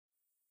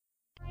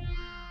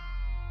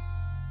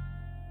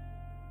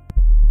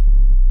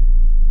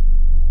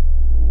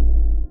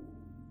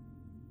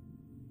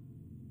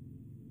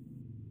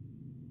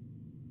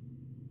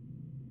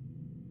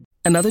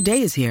Another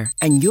day is here,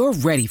 and you're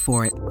ready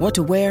for it. What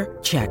to wear?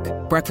 Check.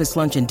 Breakfast,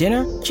 lunch, and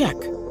dinner? Check.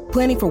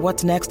 Planning for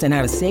what's next and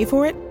how to save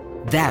for it?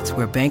 That's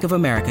where Bank of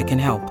America can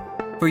help.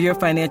 For your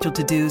financial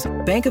to-dos,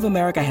 Bank of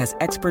America has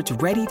experts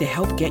ready to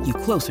help get you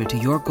closer to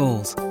your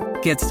goals.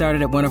 Get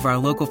started at one of our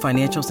local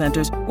financial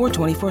centers or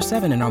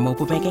 24/7 in our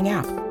mobile banking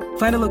app.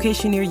 Find a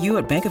location near you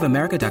at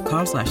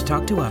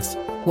bankofamerica.com/talktous.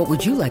 What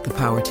would you like the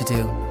power to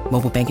do?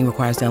 Mobile banking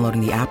requires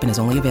downloading the app and is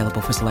only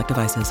available for select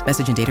devices.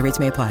 Message and data rates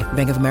may apply.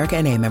 Bank of America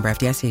N.A., member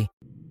FDIC.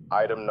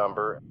 Item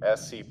number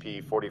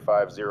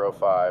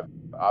SCP-4505.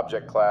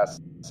 Object class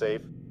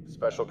safe.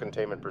 Special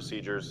containment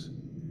procedures.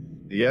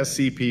 The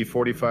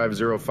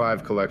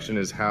SCP-4505 collection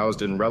is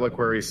housed in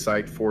Reliquary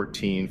Site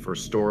 14 for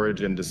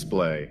storage and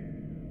display.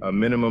 A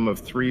minimum of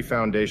 3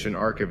 Foundation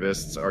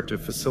archivists are to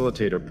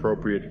facilitate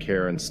appropriate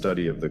care and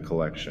study of the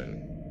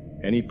collection.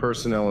 Any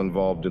personnel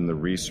involved in the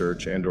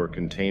research and/or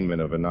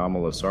containment of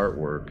anomalous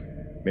artwork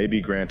may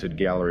be granted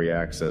gallery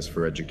access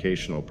for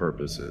educational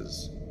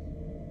purposes.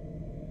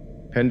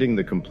 Pending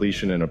the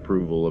completion and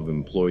approval of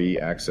Employee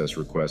Access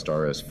Request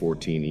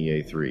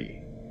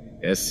RS-14EA3,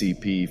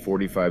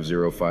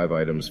 SCP-4505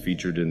 items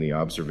featured in the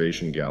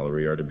Observation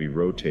Gallery are to be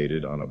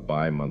rotated on a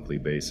bi-monthly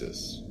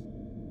basis.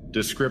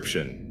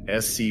 Description: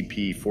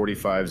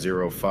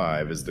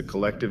 SCP-4505 is the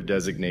collective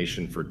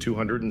designation for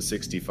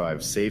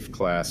 265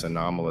 safe-class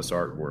anomalous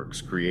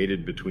artworks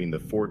created between the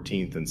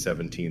 14th and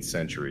 17th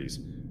centuries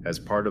as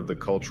part of the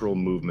cultural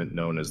movement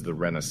known as the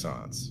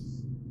Renaissance.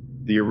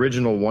 The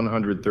original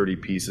 130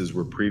 pieces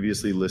were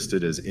previously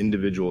listed as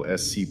individual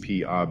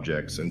SCP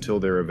objects until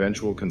their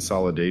eventual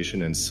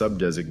consolidation and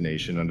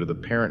sub-designation under the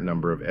parent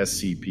number of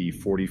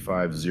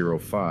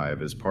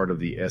SCP-4505 as part of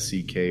the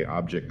SEK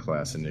Object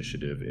Class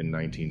Initiative in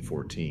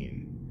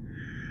 1914.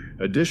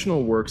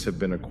 Additional works have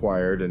been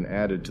acquired and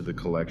added to the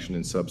collection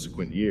in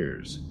subsequent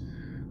years.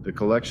 The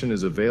collection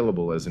is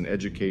available as an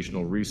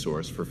educational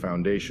resource for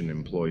Foundation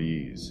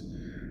employees.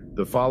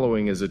 The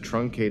following is a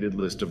truncated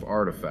list of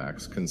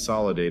artifacts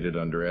consolidated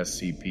under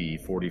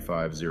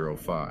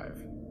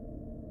SCP-4505.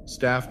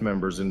 Staff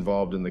members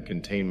involved in the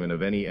containment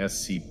of any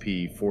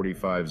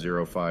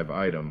SCP-4505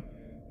 item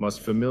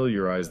must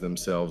familiarize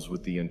themselves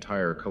with the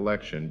entire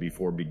collection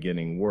before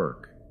beginning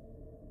work.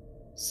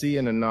 See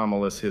an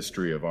Anomalous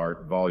History of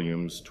Art,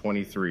 Volumes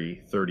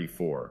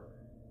 23-34.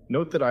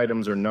 Note that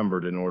items are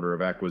numbered in order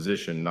of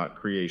acquisition, not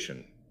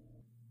creation.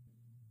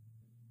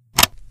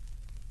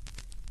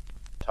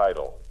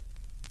 Title: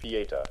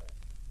 Pieta.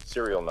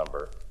 Serial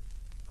number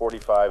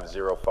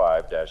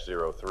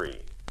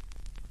 4505-03.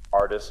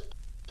 Artist: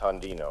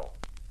 Tondino.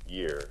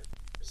 Year: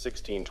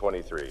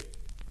 1623.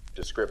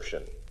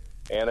 Description: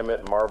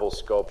 animate marble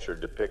sculpture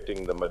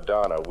depicting the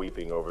Madonna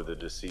weeping over the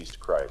deceased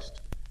Christ.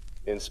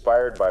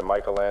 Inspired by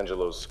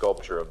Michelangelo's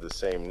sculpture of the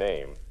same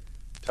name,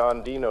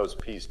 Tondino's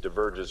piece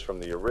diverges from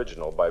the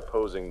original by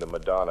posing the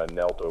Madonna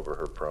knelt over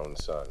her prone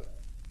son.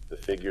 The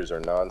figures are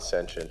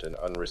non-sentient and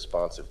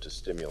unresponsive to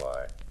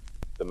stimuli.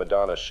 The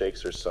Madonna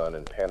shakes her son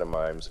and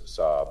pantomimes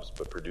sobs,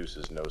 but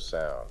produces no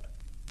sound.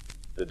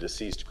 The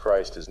deceased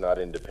Christ is not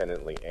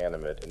independently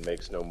animate and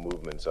makes no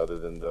movements other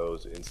than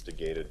those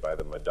instigated by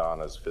the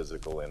Madonna's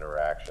physical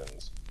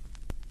interactions.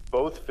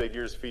 Both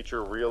figures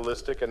feature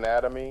realistic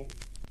anatomy,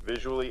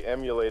 visually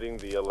emulating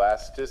the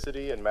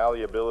elasticity and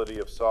malleability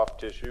of soft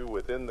tissue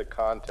within the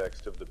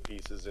context of the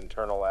piece's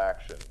internal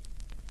action.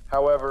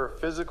 However,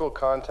 physical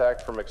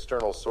contact from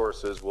external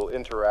sources will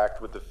interact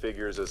with the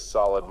figures as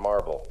solid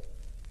marble.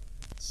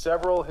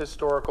 Several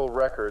historical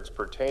records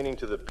pertaining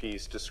to the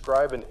piece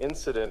describe an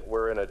incident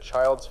wherein a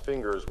child's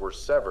fingers were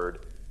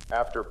severed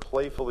after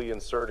playfully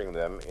inserting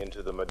them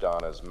into the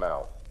Madonna's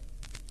mouth.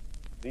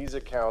 These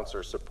accounts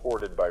are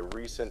supported by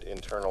recent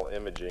internal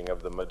imaging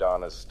of the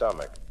Madonna's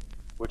stomach,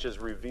 which has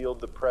revealed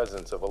the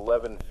presence of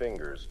 11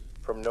 fingers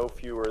from no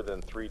fewer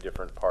than 3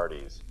 different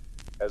parties,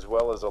 as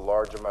well as a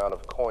large amount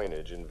of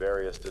coinage in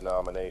various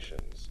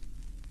denominations.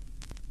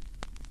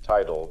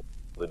 Title: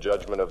 The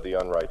Judgment of the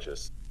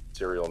Unrighteous.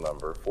 Serial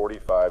number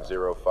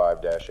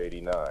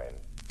 4505-89.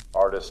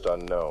 Artist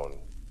unknown.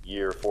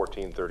 Year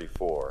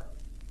 1434.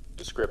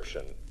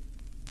 Description: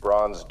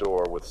 bronze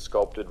door with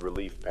sculpted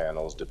relief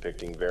panels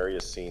depicting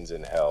various scenes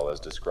in hell as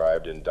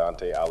described in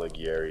Dante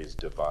Alighieri's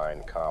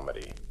Divine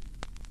Comedy.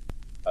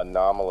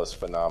 Anomalous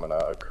phenomena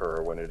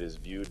occur when it is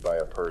viewed by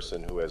a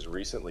person who has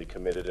recently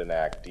committed an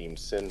act deemed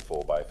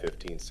sinful by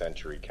 15th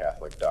century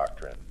Catholic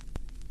doctrine.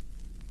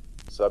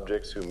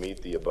 Subjects who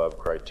meet the above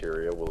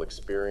criteria will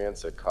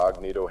experience a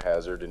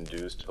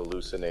cognitohazard-induced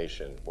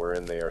hallucination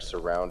wherein they are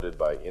surrounded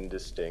by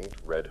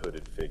indistinct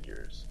red-hooded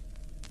figures.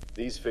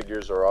 These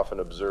figures are often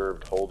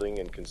observed holding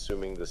and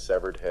consuming the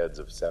severed heads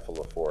of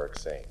cephalophoric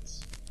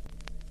saints.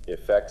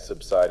 Effects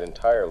subside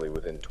entirely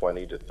within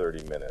 20 to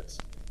 30 minutes.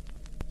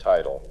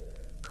 Title: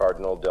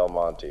 Cardinal Del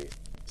Monte.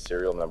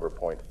 Serial number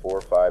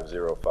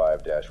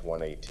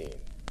 .4505-118.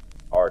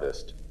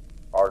 Artist: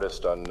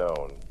 Artist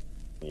unknown.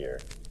 Year: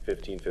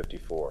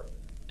 1554.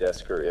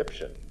 Desker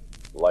Ibsen.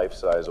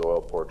 Life-size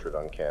oil portrait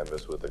on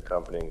canvas with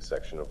accompanying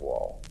section of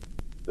wall.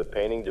 The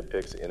painting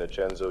depicts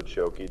Innocenzo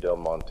Ciocchi del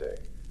Monte,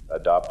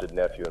 adopted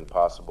nephew and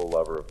possible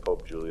lover of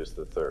Pope Julius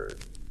III.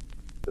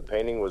 The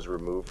painting was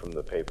removed from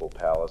the papal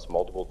palace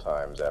multiple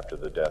times after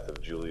the death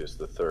of Julius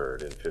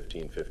III in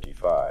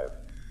 1555,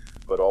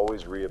 but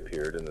always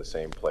reappeared in the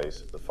same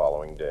place the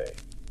following day.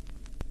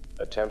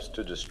 Attempts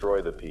to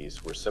destroy the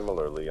piece were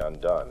similarly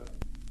undone.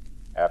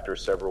 After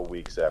several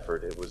weeks'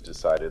 effort, it was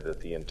decided that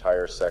the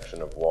entire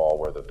section of wall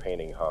where the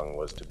painting hung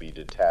was to be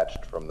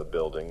detached from the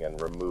building and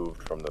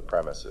removed from the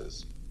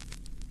premises.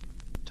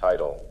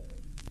 Title: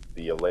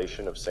 The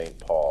Elation of St.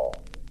 Paul,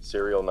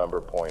 serial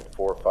number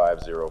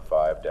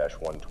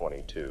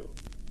 .4505-122.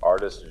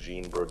 Artist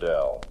Jean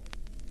Brodel.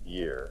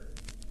 Year: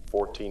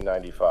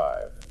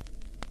 1495.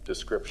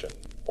 Description: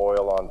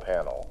 Oil on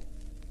panel.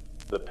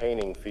 The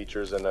painting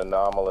features an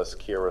anomalous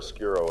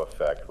chiaroscuro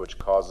effect which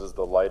causes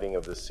the lighting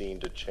of the scene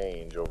to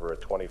change over a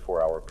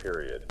 24-hour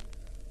period,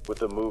 with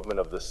the movement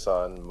of the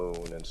sun,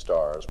 moon, and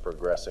stars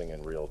progressing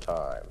in real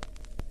time.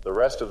 The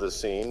rest of the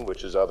scene,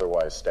 which is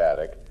otherwise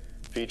static,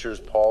 features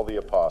Paul the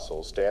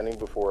Apostle standing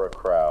before a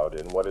crowd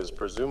in what is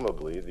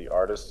presumably the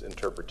artist's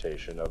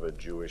interpretation of a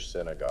Jewish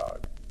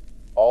synagogue.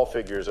 All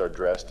figures are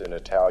dressed in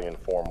Italian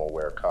formal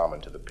wear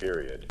common to the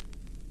period.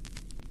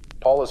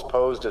 Paul is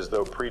posed as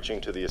though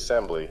preaching to the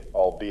assembly,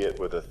 albeit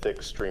with a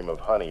thick stream of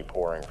honey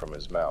pouring from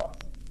his mouth.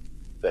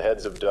 The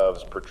heads of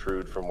doves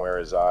protrude from where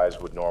his eyes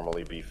would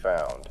normally be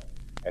found,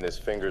 and his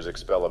fingers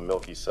expel a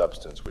milky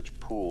substance which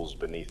pools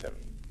beneath him.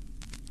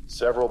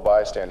 Several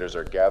bystanders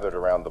are gathered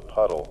around the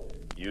puddle,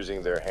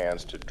 using their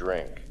hands to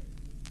drink.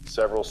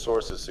 Several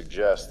sources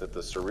suggest that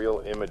the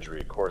surreal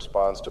imagery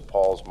corresponds to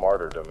Paul's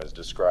martyrdom as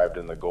described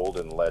in the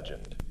Golden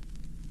Legend.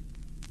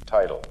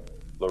 Title: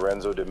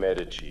 Lorenzo de'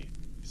 Medici,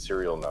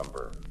 serial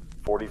number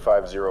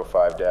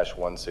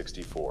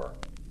 4505-164.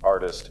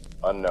 Artist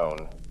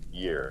unknown.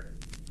 Year: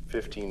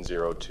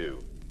 1502.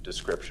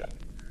 Description: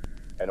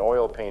 An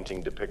oil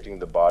painting depicting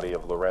the body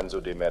of Lorenzo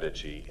de'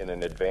 Medici in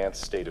an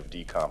advanced state of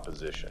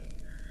decomposition.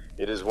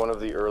 It is one of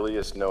the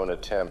earliest known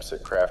attempts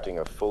at crafting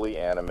a fully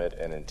animate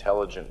and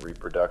intelligent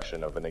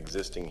reproduction of an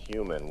existing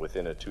human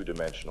within a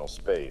two-dimensional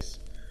space.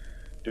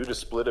 Due to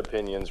split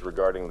opinions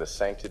regarding the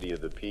sanctity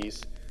of the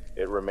piece,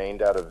 it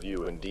remained out of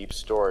view in deep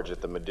storage at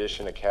the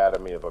Medici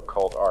Academy of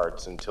Occult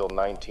Arts until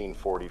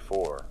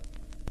 1944.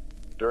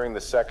 During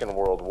the Second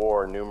World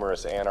War,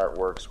 numerous art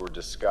works were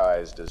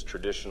disguised as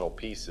traditional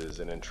pieces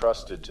and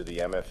entrusted to the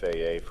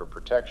MFAA for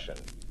protection,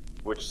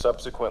 which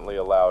subsequently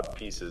allowed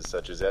pieces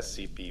such as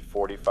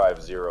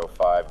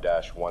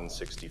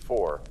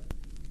SCP-4505-164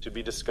 to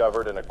be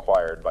discovered and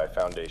acquired by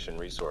Foundation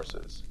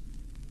Resources.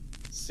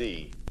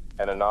 C.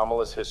 An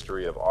Anomalous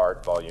History of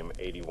Art, Volume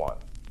 81.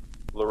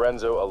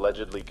 Lorenzo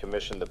allegedly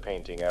commissioned the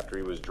painting after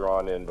he was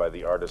drawn in by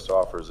the artist's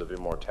offers of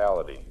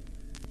immortality.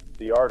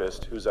 The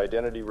artist, whose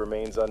identity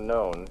remains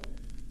unknown,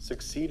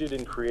 succeeded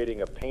in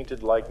creating a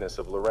painted likeness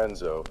of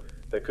Lorenzo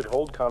that could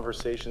hold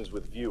conversations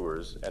with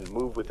viewers and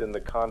move within the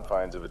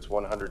confines of its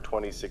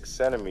 126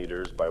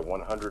 centimeters by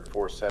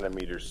 104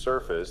 centimeters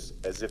surface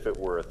as if it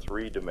were a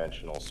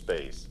three-dimensional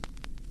space.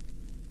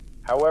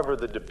 However,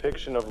 the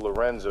depiction of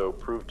Lorenzo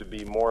proved to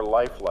be more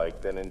lifelike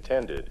than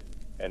intended,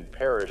 and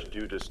perished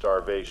due to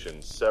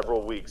starvation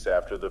several weeks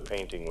after the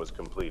painting was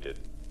completed.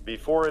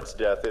 Before its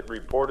death, it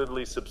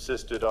reportedly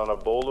subsisted on a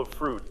bowl of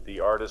fruit the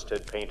artist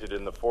had painted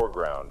in the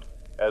foreground,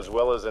 as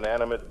well as an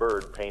animate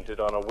bird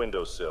painted on a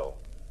windowsill.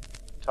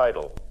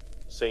 Title: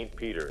 St.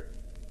 Peter,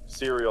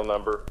 serial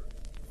number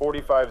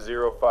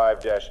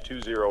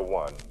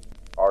 4505-201.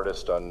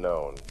 Artist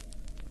unknown.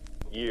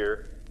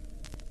 Year: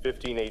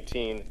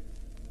 1518.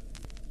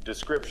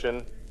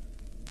 Description: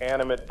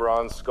 Animate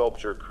bronze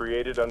sculpture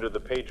created under the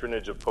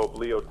patronage of Pope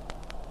Leo.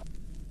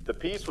 The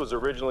piece was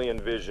originally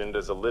envisioned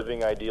as a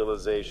living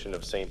idealization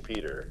of St.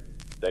 Peter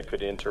that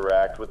could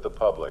interact with the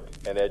public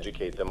and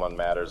educate them on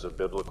matters of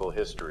biblical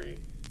history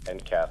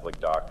and Catholic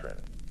doctrine.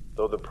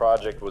 Though the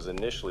project was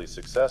initially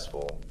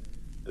successful,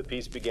 the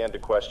piece began to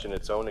question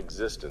its own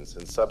existence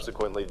and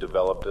subsequently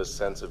developed a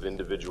sense of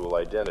individual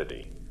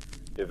identity,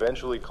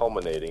 eventually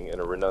culminating in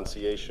a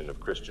renunciation of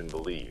Christian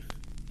belief.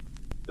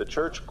 The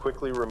church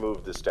quickly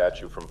removed the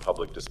statue from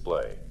public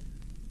display.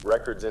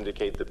 Records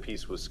indicate the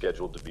piece was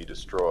scheduled to be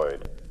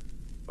destroyed,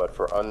 but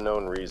for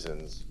unknown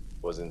reasons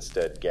was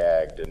instead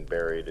gagged and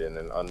buried in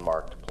an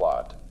unmarked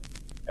plot,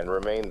 and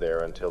remained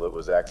there until it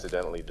was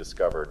accidentally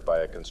discovered by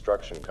a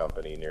construction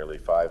company nearly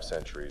 5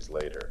 centuries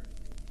later.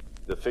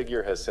 The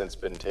figure has since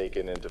been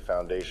taken into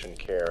Foundation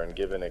care and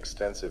given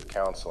extensive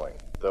counseling,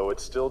 though it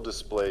still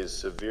displays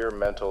severe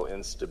mental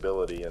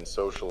instability and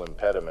social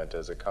impediment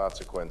as a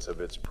consequence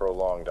of its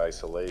prolonged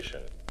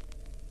isolation.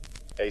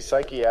 A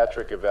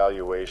psychiatric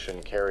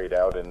evaluation carried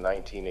out in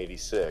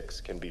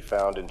 1986 can be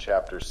found in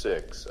Chapter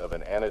 6 of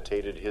an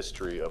annotated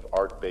history of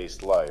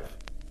art-based life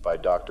by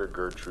Dr.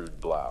 Gertrude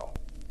Blau.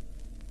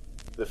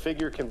 The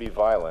figure can be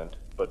violent,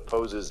 but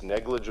poses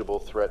negligible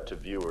threat to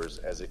viewers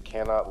as it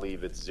cannot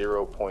leave its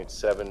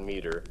 0.7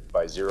 meter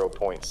by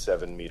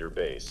 0.7 meter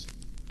base.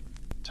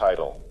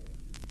 Title: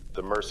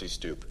 The Mercy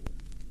Stoop,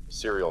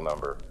 serial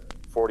number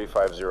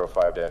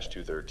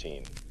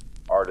 4505-213.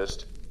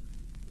 Artist: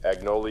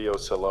 Agnolio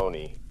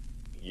Saloni.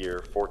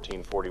 year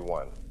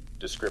 1441.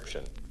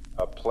 Description: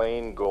 a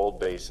plain gold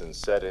basin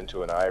set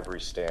into an ivory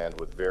stand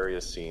with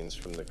various scenes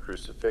from the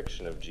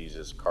crucifixion of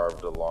Jesus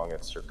carved along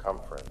its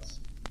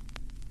circumference.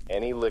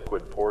 Any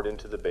liquid poured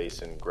into the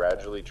basin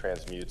gradually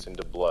transmutes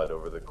into blood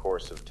over the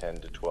course of 10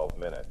 to 12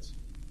 minutes.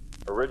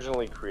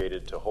 Originally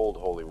created to hold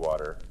holy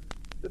water,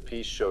 the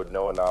piece showed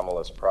no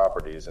anomalous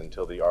properties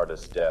until the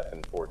artist's death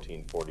in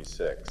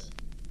 1446.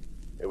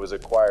 It was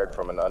acquired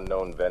from an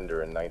unknown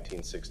vendor in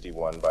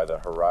 1961 by the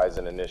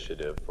Horizon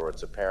Initiative for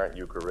its apparent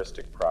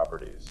Eucharistic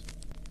properties.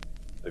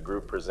 The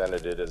group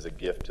presented it as a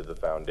gift to the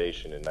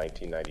Foundation in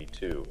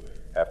 1992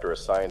 after a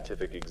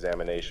scientific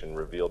examination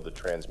revealed the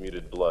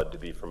transmuted blood to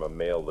be from a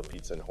male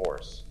Lepitzan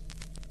horse.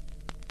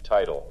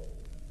 Title: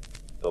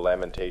 The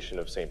Lamentation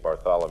of St.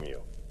 Bartholomew.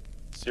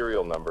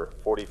 Serial number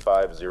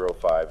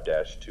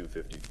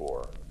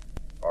 4505-254.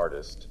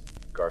 Artist: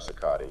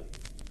 Garzacati.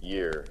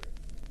 Year: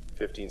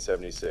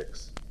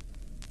 1576.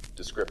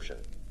 Description: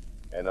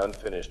 an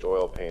unfinished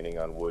oil painting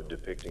on wood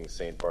depicting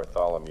St.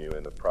 Bartholomew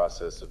in the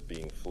process of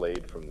being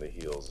flayed from the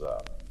heels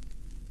up.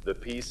 The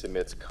piece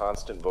emits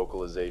constant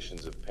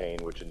vocalizations of pain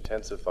which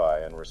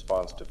intensify in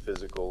response to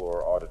physical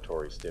or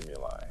auditory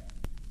stimuli.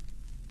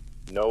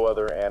 No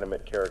other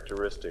animate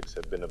characteristics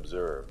have been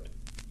observed.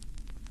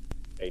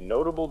 A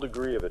notable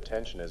degree of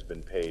attention has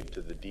been paid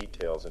to the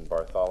details in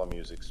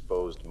Bartholomew's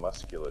exposed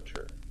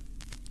musculature,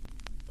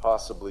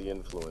 possibly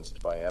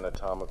influenced by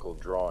anatomical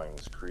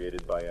drawings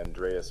created by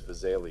Andreas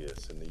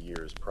Vesalius in the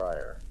years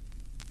prior.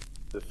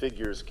 The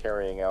figures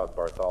carrying out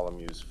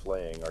Bartholomew's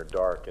flaying are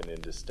dark and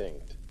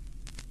indistinct.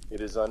 It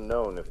is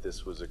unknown if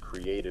this was a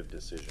creative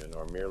decision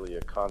or merely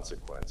a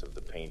consequence of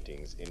the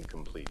painting's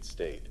incomplete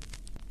state.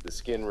 The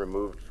skin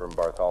removed from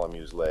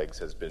Bartholomew's legs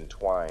has been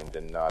twined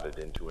and knotted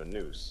into a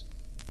noose.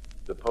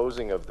 The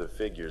posing of the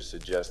figures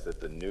suggests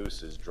that the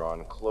noose is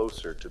drawn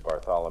closer to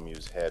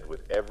Bartholomew's head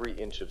with every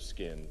inch of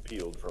skin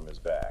peeled from his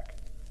back.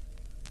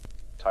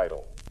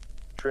 Title: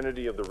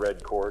 Trinity of the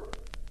Red Court.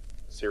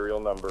 Serial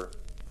number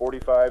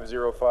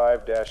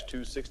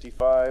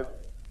 4505-265.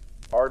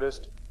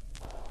 Artist: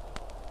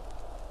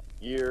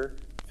 Year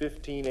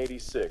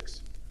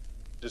 1586.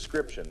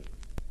 Description: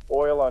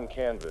 oil on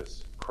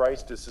canvas.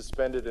 Christ is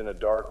suspended in a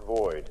dark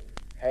void,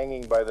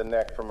 hanging by the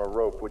neck from a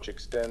rope which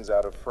extends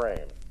out of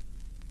frame.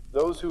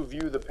 Those who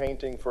view the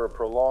painting for a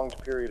prolonged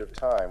period of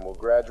time will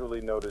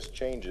gradually notice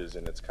changes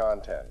in its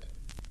content.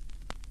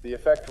 The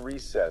effect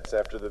resets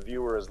after the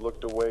viewer has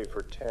looked away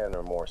for 10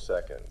 or more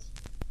seconds.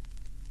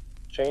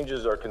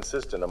 Changes are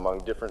consistent among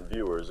different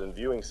viewers in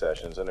viewing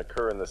sessions and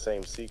occur in the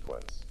same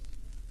sequence.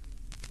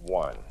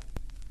 1.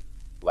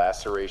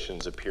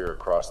 Lacerations appear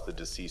across the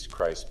deceased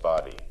Christ's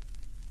body.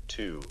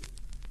 2.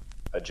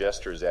 A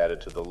gesture is added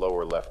to the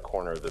lower left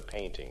corner of the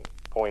painting,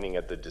 pointing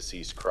at the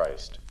deceased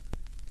Christ.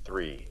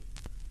 3.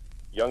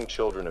 Young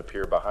children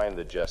appear behind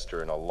the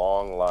jester in a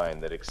long line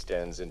that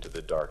extends into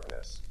the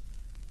darkness.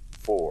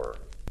 4.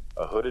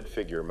 A hooded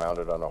figure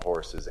mounted on a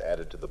horse is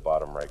added to the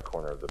bottom right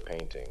corner of the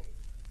painting.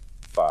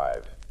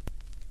 5.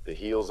 The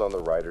heels on the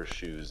rider's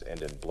shoes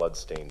end in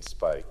blood-stained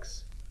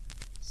spikes.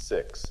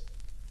 6.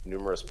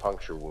 Numerous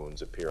puncture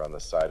wounds appear on the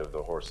side of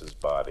the horse's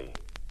body.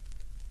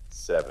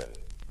 7.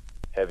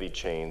 Heavy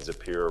chains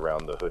appear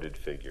around the hooded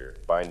figure,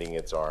 binding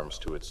its arms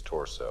to its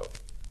torso.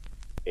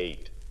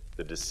 8.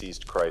 The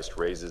deceased Christ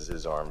raises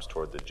his arms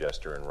toward the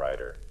jester and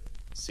rider.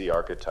 See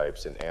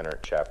archetypes in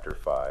Anarch Chapter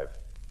 5,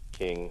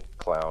 King,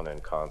 Clown,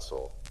 and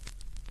Consul.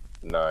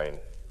 9.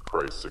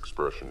 Christ's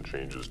expression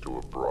changes to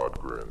a broad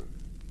grin.